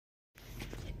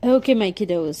Okay, my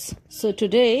kiddos. So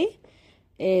today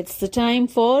it's the time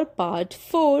for part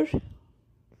 4.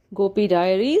 Gopi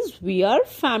Diaries, we are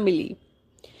family.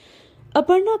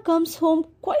 Aparna comes home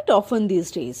quite often these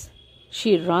days.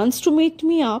 She runs to meet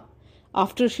me up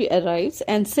after she arrives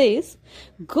and says,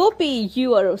 Gopi,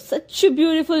 you are such a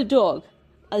beautiful dog.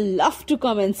 I love to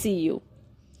come and see you.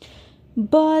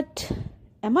 But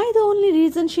am I the only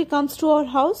reason she comes to our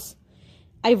house?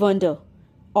 I wonder.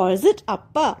 Or is it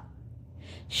Appa?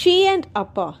 She and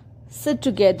Appa sit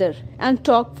together and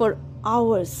talk for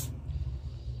hours.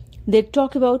 They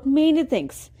talk about many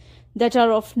things that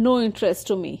are of no interest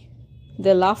to me.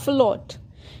 They laugh a lot,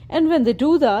 and when they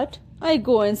do that, I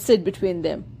go and sit between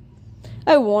them.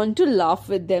 I want to laugh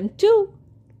with them too.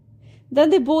 Then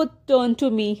they both turn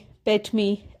to me, pet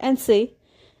me, and say,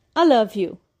 I love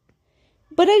you.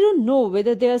 But I don't know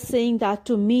whether they are saying that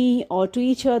to me or to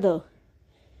each other.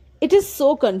 It is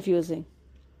so confusing.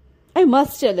 I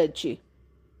must tell Ajji.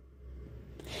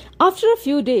 After a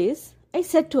few days, I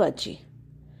said to Ajji,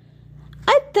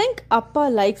 I think Appa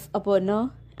likes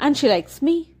Aparna and she likes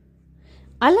me.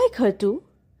 I like her too.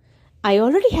 I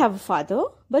already have a father,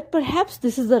 but perhaps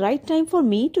this is the right time for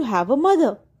me to have a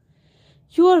mother.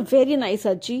 You are very nice,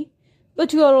 Ajji,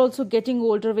 but you are also getting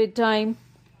older with time.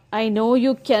 I know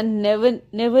you can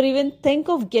never even think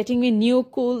of getting me new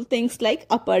cool things like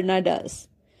Aparna does.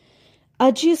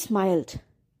 Ajji smiled,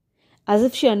 as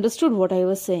if she understood what I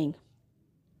was saying.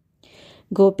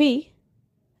 Gopi,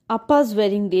 Appa's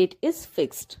wedding date is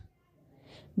fixed.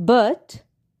 But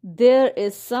there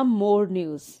is some more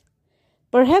news.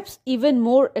 Perhaps even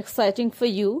more exciting for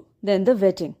you than the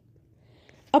wedding.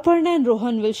 Aparna and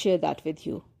Rohan will share that with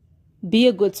you. Be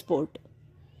a good sport.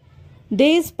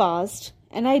 Days passed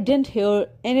and I didn't hear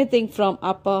anything from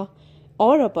Appa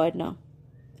or Aparna.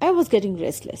 I was getting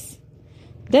restless.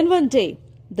 Then one day,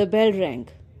 the bell rang.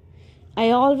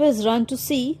 I always run to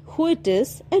see who it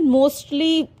is and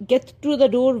mostly get through the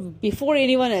door before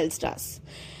anyone else does.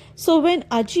 So when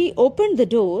Ajji opened the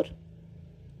door,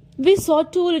 we saw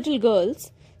two little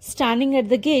girls standing at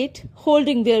the gate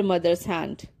holding their mother's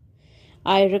hand.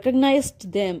 I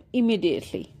recognized them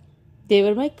immediately. They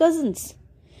were my cousins,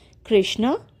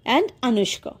 Krishna and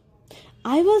Anushka.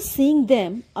 I was seeing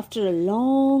them after a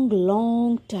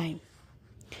long time.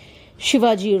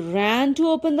 Shivaji ran to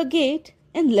open the gate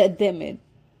and let them in.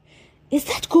 Is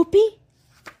that Gopi?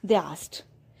 They asked.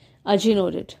 Ajji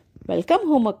nodded. Welcome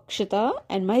home, Akshata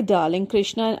and my darling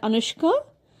Krishna and Anushka,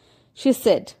 she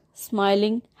said,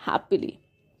 smiling happily.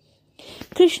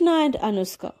 Krishna and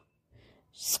Anushka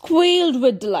squealed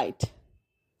with delight.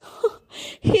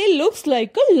 He looks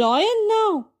like a lion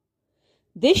now,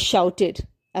 they shouted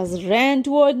as ran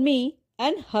toward me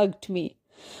and hugged me.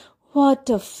 What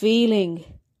a feeling!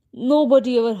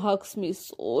 Nobody ever hugs me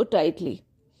so tightly.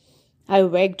 I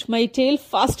wagged my tail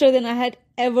faster than I had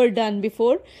ever done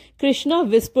before. Krishna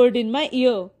whispered in my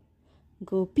ear,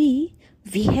 Gopi,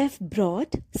 we have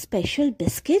brought special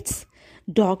biscuits,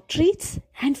 dog treats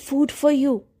and food for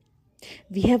you.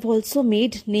 We have also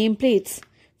made nameplates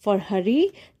for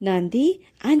Hari, Nandi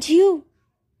and you.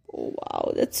 Oh,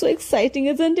 wow, that's so exciting,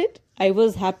 isn't it? I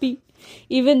was happy,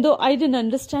 even though I didn't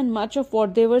understand much of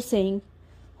what they were saying.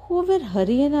 Who were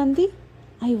Hari and Nandi?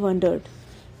 I wondered,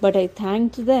 but I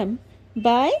thanked them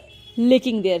by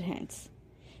licking their hands.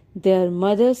 Their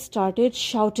mother started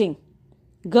shouting,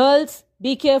 Girls,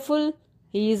 be careful.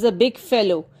 He is a big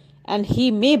fellow and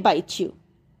he may bite you.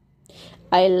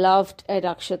 I laughed at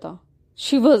Akshata.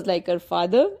 She was like her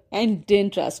father and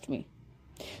didn't trust me.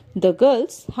 The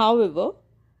girls, however,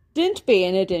 didn't pay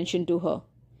any attention to her.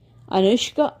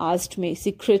 Anushka asked me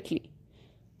secretly,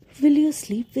 Will you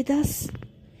sleep with us?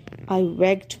 I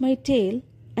wagged my tail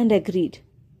and agreed.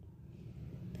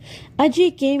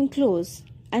 Ajji came close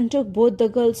and took both the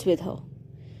girls with her.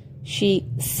 She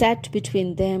sat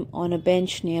between them on a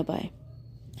bench nearby.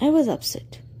 I was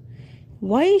upset.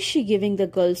 Why is she giving the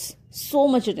girls so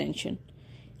much attention?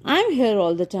 I'm here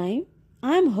all the time.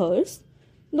 I'm hers.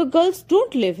 The girls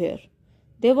don't live here.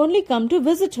 They've only come to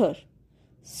visit her.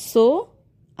 So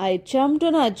I jumped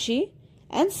on Ajji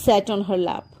and sat on her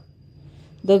lap.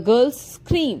 The girls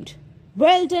screamed,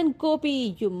 Well done,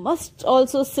 Gopi, you must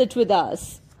also sit with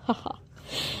us.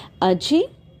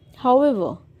 Ajji,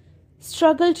 however,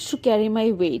 struggled to carry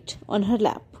my weight on her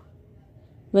lap.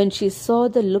 When she saw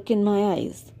the look in my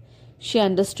eyes, she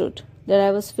understood that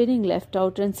I was feeling left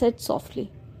out and said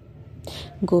softly,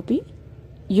 Gopi,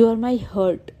 you are my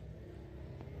herd,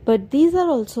 but these are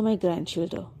also my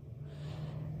grandchildren.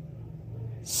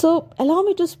 So allow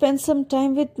me to spend some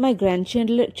time with my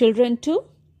grandchildren too.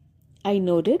 I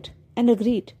nodded and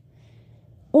agreed.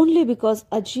 only because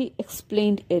Ajji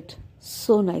explained it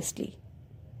so nicely.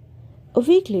 A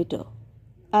week later,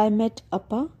 I met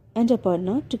Appa and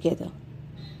Aparna together.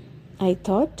 I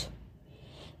thought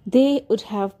they would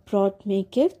have brought me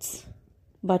gifts,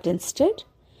 but instead,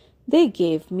 they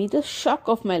gave me the shock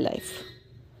of my life.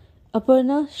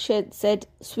 Aparna said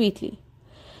sweetly,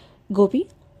 Gopi,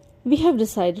 we have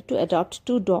decided to adopt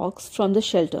 2 dogs from the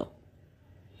shelter.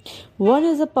 One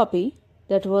is a puppy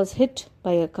that was hit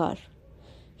by a car.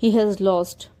 He has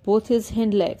lost both his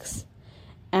hind legs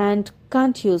and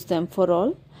can't use them for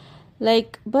all,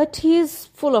 but he is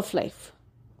full of life.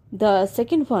 The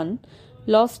second one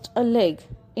lost a leg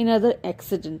in another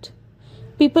accident.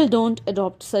 People don't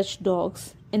adopt such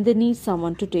dogs and they need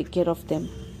someone to take care of them.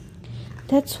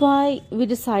 That's why we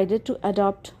decided to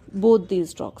adopt both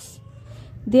these dogs.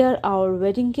 They are our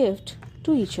wedding gift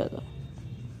to each other.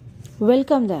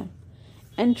 Welcome them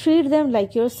and treat them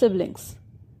like your siblings,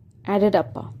 added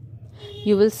Appa.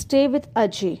 You will stay with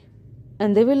Ajji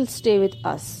and they will stay with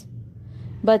us.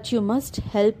 But you must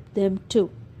help them too.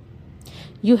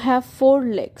 You have 4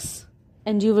 legs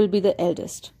and you will be the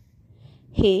eldest.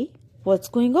 Hey, what's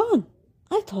going on?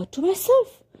 I thought to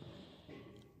myself.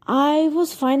 I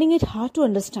was finding it hard to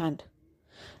understand.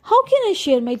 How can I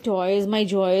share my toys, my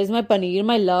joys, my paneer,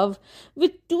 my love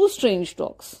with 2 strange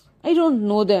dogs? I don't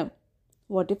know them.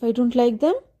 What if I don't like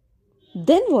them?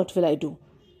 Then what will I do?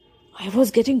 I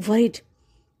was getting worried.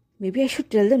 Maybe I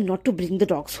should tell them not to bring the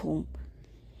dogs home.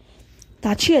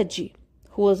 Tachi Ajji,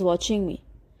 who was watching me,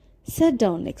 sat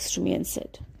down next to me and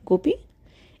said, Gopi,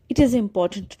 it is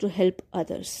important to help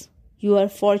others. You are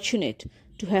fortunate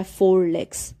to have 4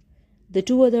 legs. The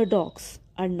 2 other dogs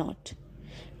are not.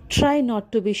 Try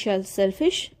not to be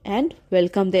selfish and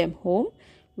welcome them home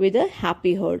with a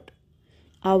happy heart.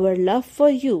 Our love for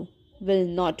you will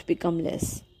not become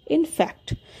less. In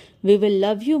fact, we will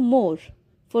love you more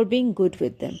for being good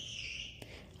with them.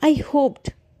 I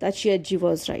hoped that Ajji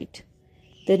was right.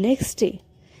 The next day,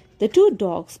 the 2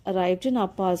 dogs arrived in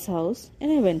Appa's house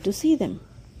and I went to see them.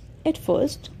 At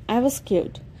first, I was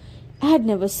scared. I had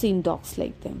never seen dogs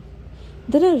like them.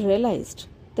 Then I realized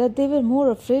that they were more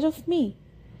afraid of me.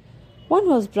 One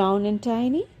was brown and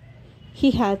tiny.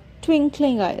 He had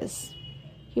twinkling eyes.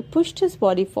 He pushed his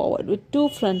body forward with 2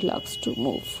 front legs to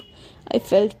move. I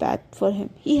felt bad for him.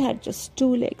 He had just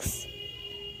 2 legs.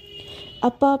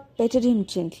 Appa petted him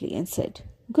gently and said,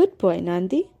 Good boy,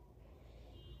 Nandi.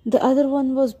 The other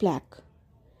one was black.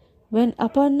 When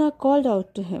Aparna called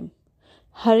out to him,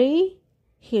 Hurry,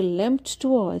 he limped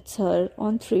towards her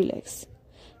on 3 legs.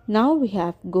 Now we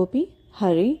have Gopi,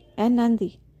 Hari and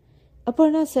Nandi,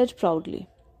 Aparna said proudly.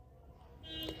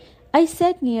 I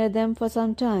sat near them for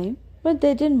some time, but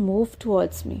they didn't move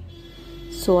towards me.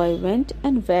 So I went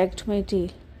and wagged my tail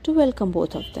to welcome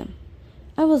both of them.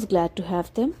 I was glad to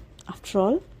have them, after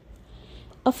all.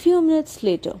 A few minutes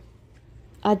later,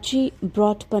 Ajji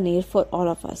brought paneer for all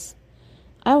of us.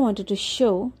 I wanted to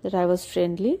show that I was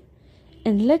friendly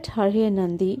and let Hari and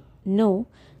Nandi know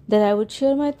that I would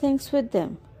share my thanks with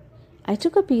them. I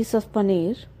took a piece of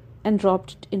paneer and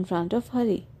dropped it in front of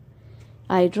Hari.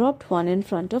 I dropped one in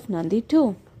front of Nandi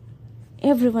too.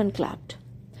 Everyone clapped.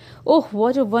 Oh,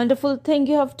 what a wonderful thing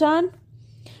you have done.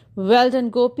 Well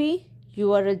done, Gopi.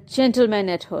 You are a gentleman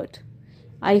at heart.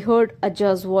 I heard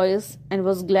Ajja's voice and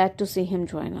was glad to see him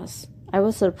join us. I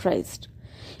was surprised.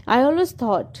 I always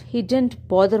thought he didn't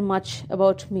bother much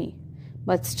about me.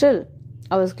 But still,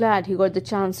 I was glad he got the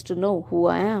chance to know who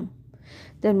I am.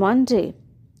 Then one day,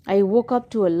 I woke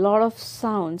up to a lot of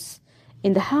sounds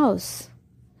in the house.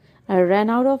 I ran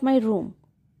out of my room.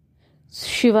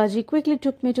 Shivaji quickly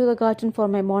took me to the garden for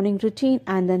my morning routine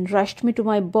and then rushed me to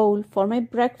my bowl for my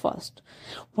breakfast.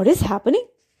 What is happening?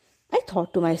 I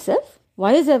thought to myself,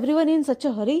 why is everyone in such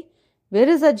a hurry? Where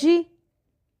is Ajji?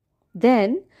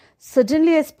 Then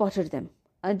suddenly I spotted them.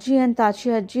 Ajji and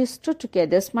Tachi Ajji stood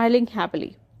together smiling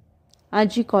happily.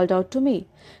 Ajji called out to me,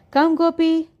 Come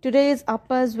Gopi, today is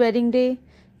Appa's wedding day.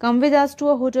 Come with us to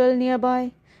a hotel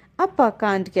nearby. Appa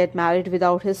can't get married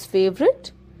without his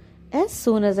favorite. As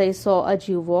soon as I saw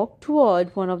Ajji walk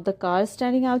toward one of the cars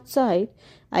standing outside,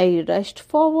 I rushed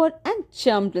forward and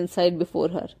jumped inside before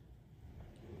her.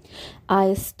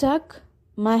 I stuck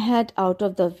my head out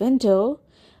of the window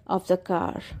of the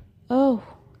car. Oh,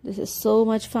 this is so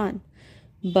much fun.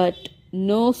 But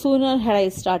no sooner had I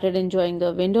started enjoying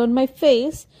the wind on my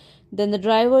face than the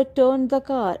driver turned the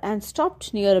car and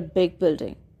stopped near a big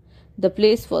building. The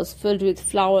place was filled with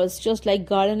flowers just like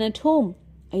garden at home.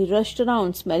 I rushed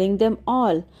around smelling them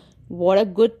all. What a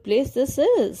good place this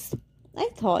is, I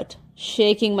thought,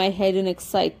 shaking my head in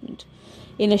excitement.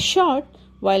 In a short,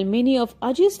 while many of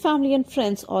Aji's family and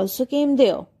friends also came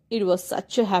there. It was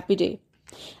such a happy day.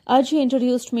 Aji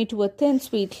introduced me to a thin,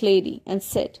 sweet lady and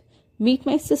said, "Meet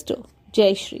my sister,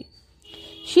 Jayashri.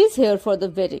 She's here for the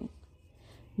wedding."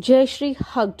 Jayashri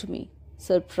hugged me.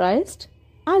 Surprised,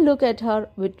 I looked at her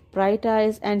with bright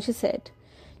eyes and she said,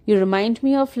 "You remind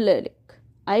me of Lyric.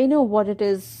 I know what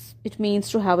it means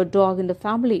to have a dog in the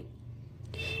family.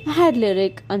 I had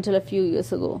Lyric until a few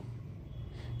years ago."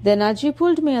 Then Aji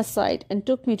pulled me aside and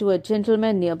took me to a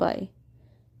gentleman nearby.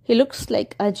 "He looks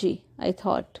like Aji," I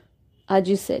thought.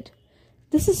 Aji said,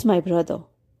 "This is my brother,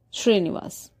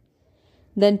 Srinivas."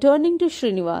 Then turning to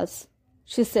Srinivas,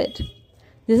 she said,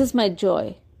 "This is my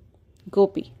joy,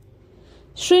 Gopi."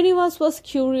 Srinivas was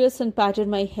curious and patted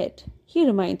my head. "He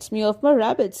reminds me of my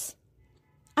rabbits.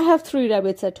 I have 3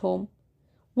 rabbits at home."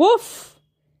 "Woof!"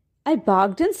 I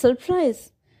barked in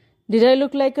surprise. Did I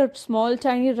look like a small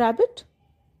tiny rabbit?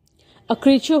 A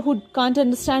creature who can't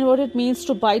understand what it means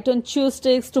to bite on chew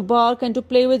sticks, to bark and to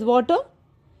play with water?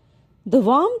 The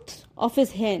warmth of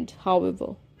his hand,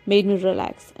 however, made me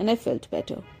relax and I felt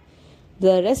better.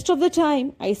 The rest of the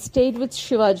time, I stayed with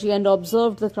Shivaji and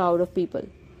observed the crowd of people.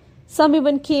 Some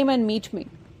even came and met me.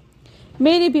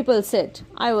 Many people said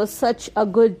I was such a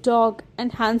good dog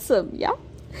and handsome, yeah?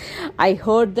 I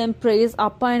heard them praise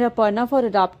Appa and Aparna for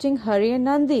adopting Hari and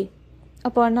Nandi.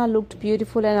 Aparna looked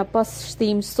beautiful and Appa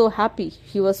seemed so happy.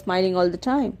 He was smiling all the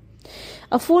time.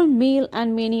 A full meal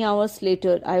and many hours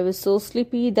later, I was so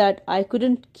sleepy that I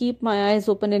couldn't keep my eyes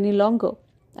open any longer.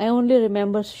 I only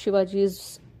remember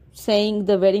Shivaji's saying,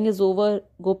 "The wedding is over,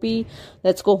 Gopi,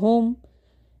 let's go home,"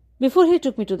 before he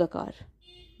took me to the car.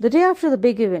 The day after the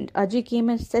big event, Aji came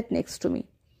and sat next to me.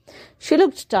 She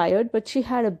looked tired, but she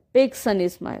had a big sunny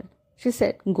smile. She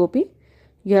said, "Gopi,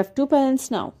 you have 2 parents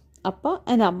now, Appa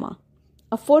and Amma.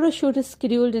 A photo shoot is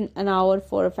scheduled in an hour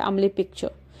for a family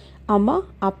picture. Amma,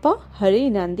 Appa, Hari,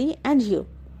 Nandi, and you."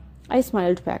 I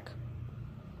smiled back.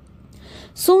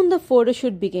 Soon the photo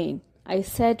shoot began. I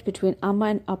sat between Amma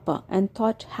and Appa and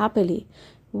thought happily,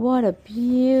 what a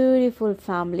beautiful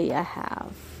family I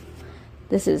have.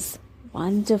 This is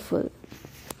wonderful.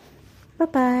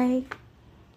 Bye-bye.